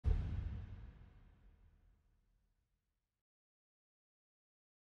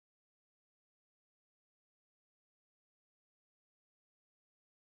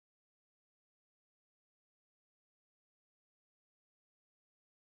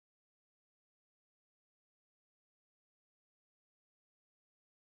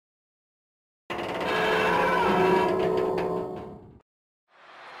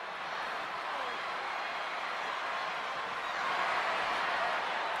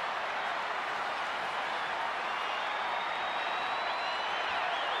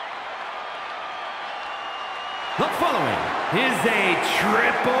The following is a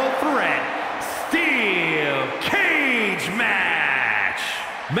triple threat steel cage match.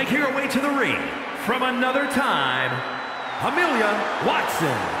 Making her way to the ring from another time, Amelia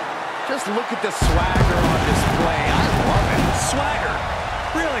Watson. Just look at the swagger on display. I love it. Swagger?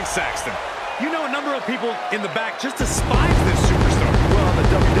 Really, Saxton? You know a number of people in the back just despise this superstar. Well, the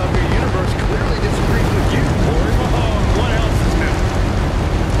WWE Universe clearly disagrees with you, Mori. Oh, what else is new?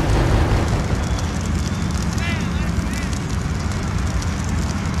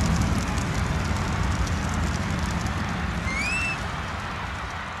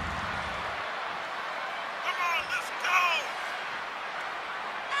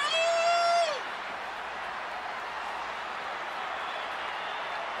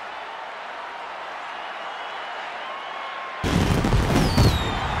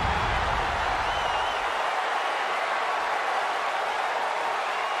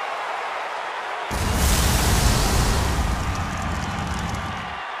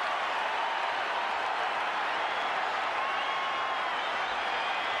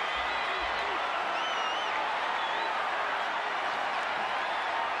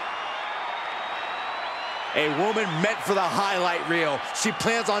 A woman meant for the highlight reel. She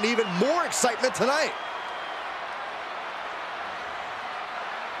plans on even more excitement tonight.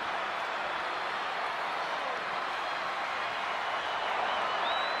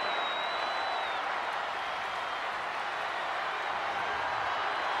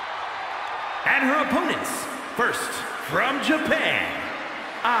 And her opponents, first from Japan,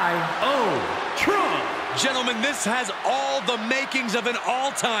 Ohto. Gentlemen, this has all the makings of an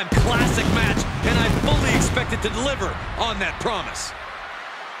all-time classic match, and I fully expect it to deliver on that promise.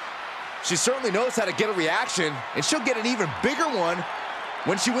 She certainly knows how to get a reaction, and she'll get an even bigger one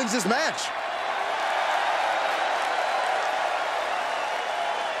when she wins this match.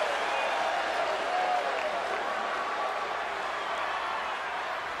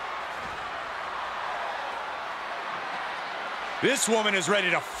 This woman is ready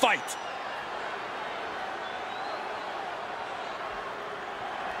to fight.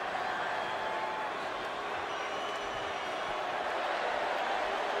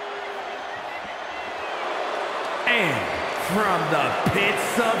 And from the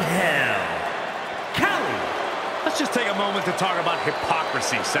pits of hell, Calliope. Let's just take a moment to talk about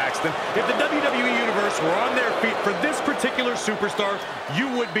hypocrisy, Saxton. If the WWE Universe were on their feet for this particular superstar, you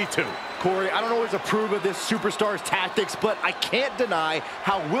would be too. Corey, I don't always approve of this superstar's tactics, but I can't deny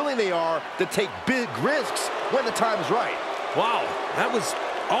how willing they are to take big risks when the time is right. Wow, that was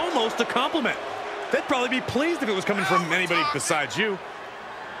almost a compliment. They'd probably be pleased if it was coming from anybody besides you.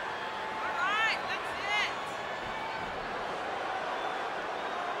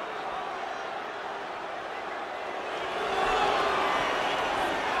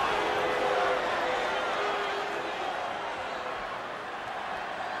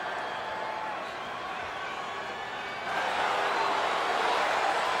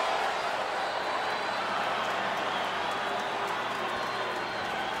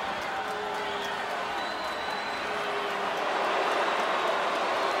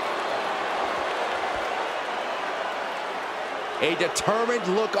 A determined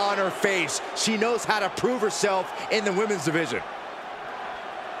look on her face. She knows how to prove herself in the women's division.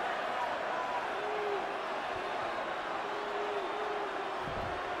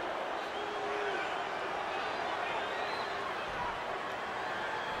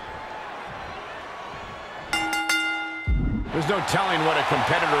 There's no telling what a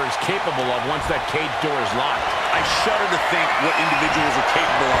competitor is capable of once that cage door is locked. I shudder to think what individuals are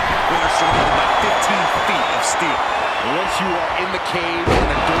capable of when they're surrounded by 15 feet of steel. Once you are in the cage and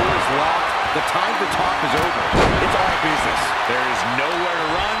the door is locked, the time to talk is over. It's all business. There is nowhere to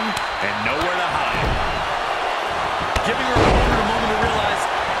run and nowhere to hide. Giving her opponent a moment to realize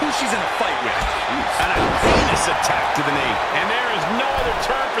who she's in a fight with. And a heinous attack to the knee. And there is no other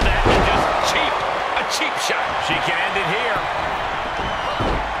term for that than just cheap. A cheap shot. She can end it here.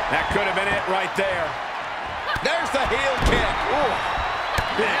 That could have been it right there. There's the heel kick. Ooh,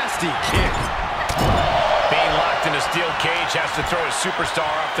 nasty kick. Being locked in a steel cage has to throw a superstar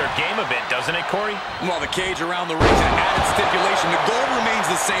off their game a bit, doesn't it, Corey? While the cage around the ring is an added stipulation, the goal remains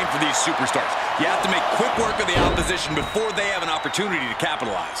the same for these superstars. You have to make quick work of the opposition before they have an opportunity to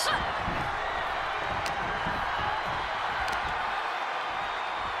capitalize.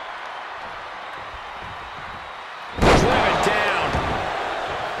 Driven down.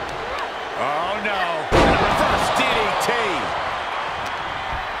 Oh, no. And a reverse DDT.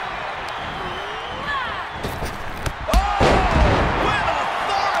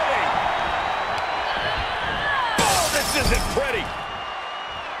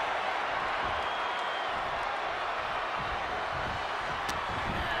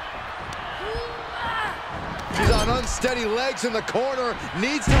 Unsteady legs in the corner,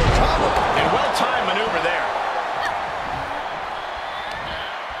 needs to recover. And well-timed maneuver there.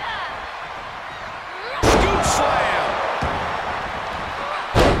 Scoop slam.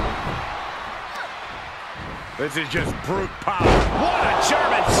 This is just brute power. What a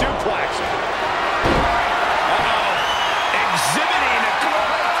German suplex. Uh-oh. Exhibiting a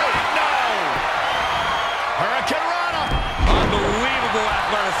no. Hurricane Rana. Unbelievable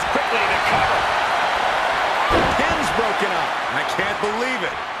athleticism. Quickly to cover. Pin's broken up. I can't believe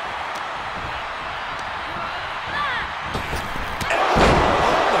it.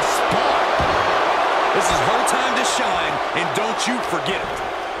 On the spot. This is her time to shine, and don't you forget it.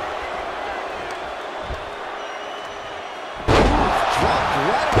 Dropped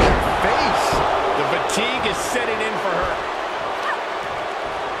right on her face. The fatigue is setting in for her.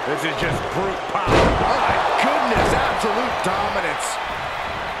 This is just brute power. Oh my goodness, absolute dominance.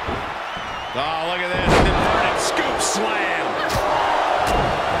 Oh, look at this. Inverted scoop slam.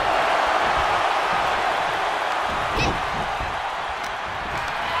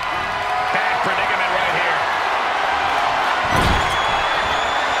 Bad predicament right here.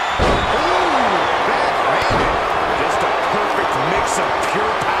 Ooh, backhanded. Just a perfect mix of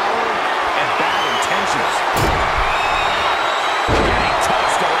pure power and bad intentions. Getting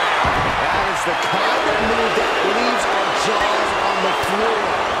tossed around. That is the kind of move that leaves our jaws on the floor.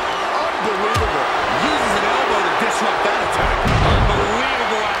 Unbelievable. Uses an elbow to disrupt that attack.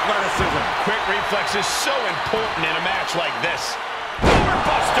 Unbelievable athleticism. Quick reflex is so important in a match like this.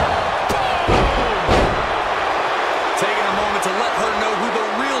 Buster. Boom! Taking a moment to let her know who the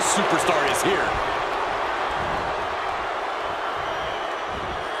real superstar is here.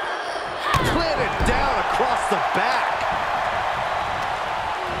 Planted down across the back.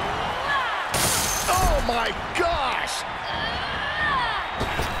 Oh my gosh!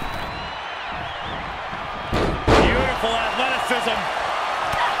 Beautiful athleticism.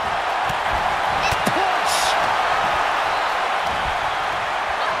 Push.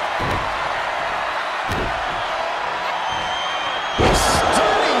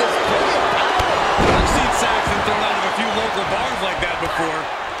 Stunning display of power. I've seen Saxon thrown out of a few local bars like that before.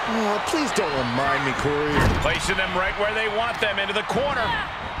 Oh, please don't remind me, Corey. Placing them right where they want them, into the corner.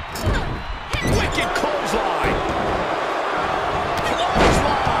 Wicked clothesline.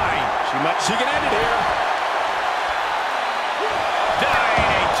 Clothesline. She can end it here.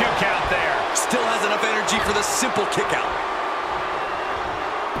 Dying, 2 count there. Still has enough energy for the simple kick out.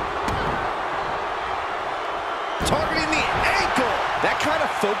 Targeting the ankle. That kind of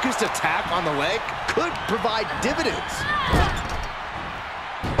focused attack on the leg could provide dividends.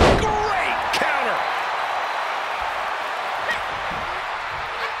 Great counter.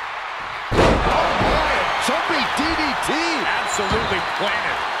 Oh my, a jumping DDT. Absolutely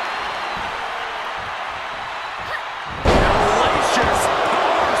planted. Hellacious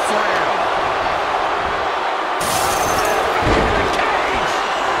power slam. The cage.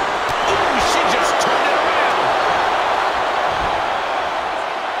 Ooh, she just turned it around.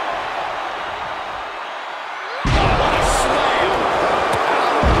 Oh, what a slam.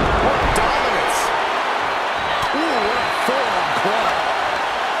 What dominance. Ooh, what a forearm club.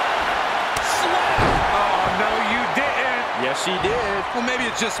 Slap. Oh, no, you didn't. Yes, she did. Well, maybe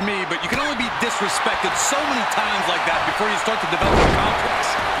it's just me, but you can only be disrespected so many times like that before you start to develop a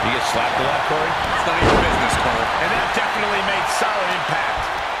complex. You get slapped a lot, Corey? It's none of your business, Cole. And that definitely made solid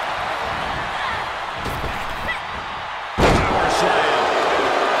impact. Power slam.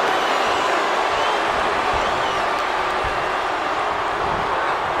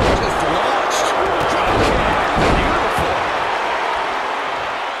 Just launched. Drop kick. Beautiful.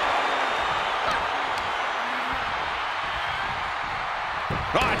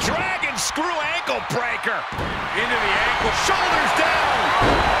 Dragon screw ankle breaker. Into the ankle. Shoulders down.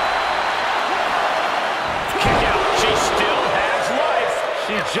 Kick out. She still has life.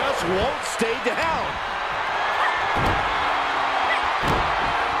 She just won't stay down.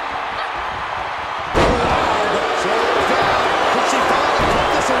 Shoulders down. Can she finally put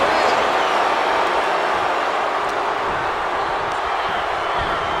this away?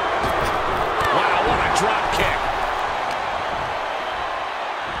 Wow, what a drop kick.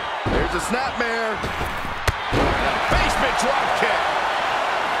 There's a snapmare. Basement drop kick.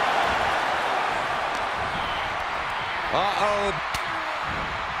 Uh-oh.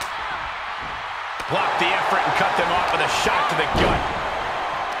 Blocked the effort and cut them off with a shot to the gut.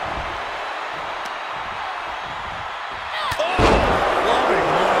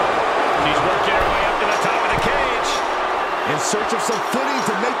 She's working her way up to the top of the cage. In search of some footing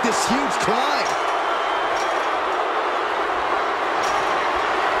to make this huge climb.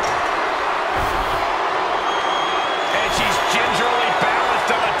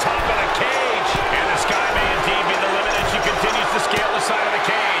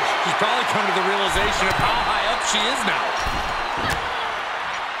 she is now.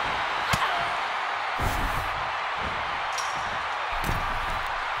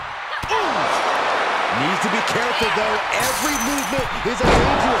 Needs to be careful, though. Every movement is a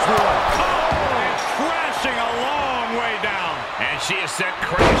dangerous one. Oh, and crashing a long way down. And she is sent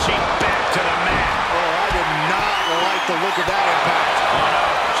crashing back to the mat. Oh, I did not like the look of that impact. Oh, no.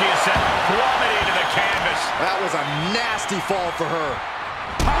 She is sent plummeting to the canvas. That was a nasty fall for her.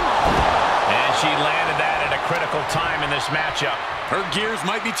 And she landed that at a critical time in this matchup. Her gears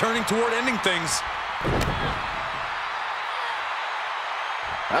might be turning toward ending things.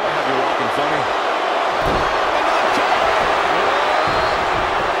 That'll have you walking funny.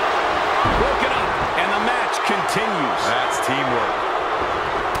 Broken up, and the match continues. That's teamwork.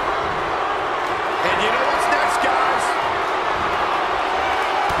 And you know what's next, guys?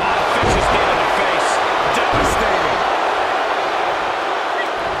 Vicious knee to the face. Devastating.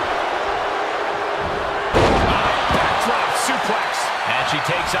 Backdrop suplex. And she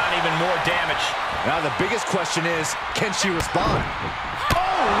takes on even more damage. Now the biggest question is, can she respond?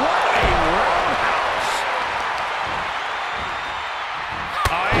 Oh, what a roundhouse.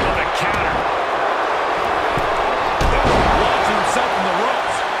 Able to counter. Launching himself in the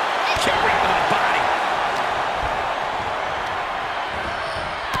ropes. Kick right to the body.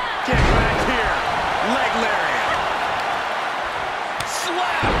 Kick back here. Leg lariat.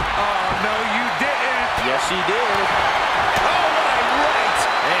 Slap. Oh, no, you didn't. Yes, she did. Oh, what a right.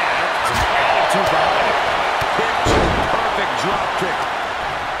 Man, that's some attitude behind it. Picture perfect drop kick.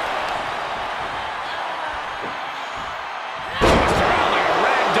 Tossed around like a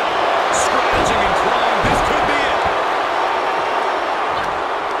rag doll. Scratching and clawing. This could be it.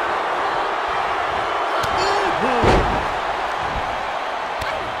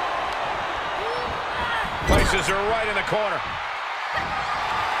 Places her right in the corner.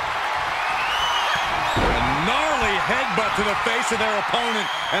 A gnarly headbutt to the face of their opponent,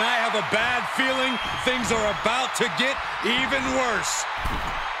 and I have a bad feeling things are about to get even worse.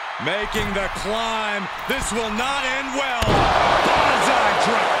 Making the climb. This will not end well. Bonsai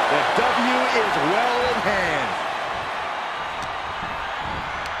drop. The W is well in hand.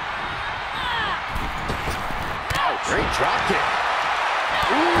 Ouch. Great drop kick.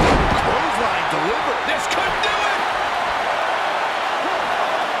 Ooh, clothesline delivered. This could do it.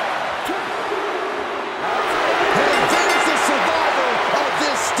 And there's the survivor of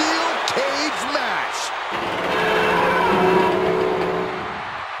this steel cage match.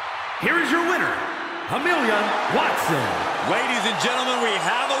 Here is your winner, Amelia Watson. Ladies and gentlemen, we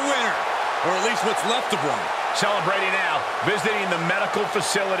have a winner, or at least what's left of one. Celebrating now, visiting the medical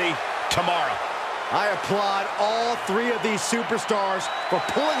facility tomorrow. I applaud all three of these superstars for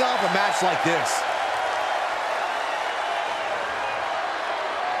pulling off a match like this.